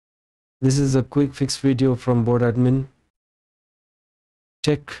This is a quick fix video from board admin.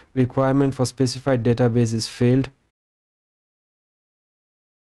 Check requirement for specified database is failed.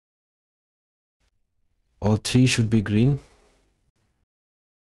 All three should be green.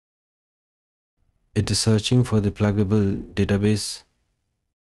 It is searching for the pluggable database.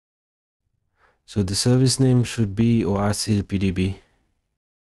 So the service name should be ORCLPDB.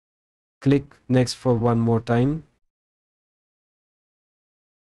 Click next for one more time.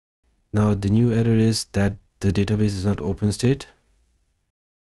 Now the new error is that the database is not open state.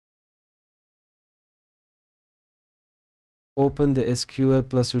 Open the SQL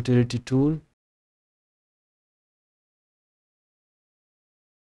plus utility tool.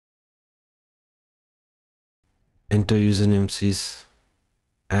 Enter username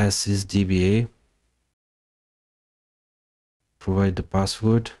as sysdba. Provide the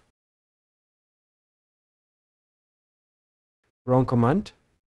password. Wrong command.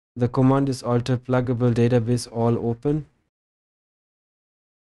 The command is alter pluggable database all open.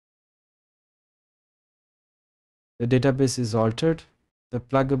 The database is altered. The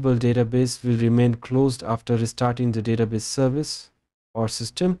pluggable database will remain closed after restarting the database service or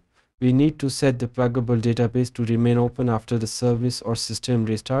system. We need to set the pluggable database to remain open after the service or system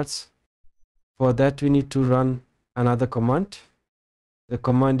restarts. For that, we need to run another command. The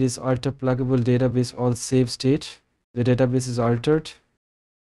command is alter pluggable database all save state. The database is altered.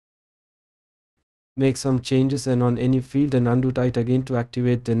 Make some changes and on any field and undo it again to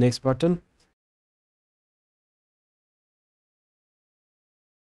activate the next button.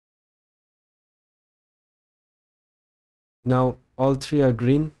 Now all three are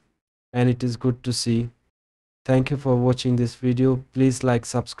green and it is good to see. Thank you for watching this video. Please like,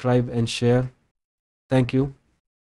 subscribe and share. Thank you.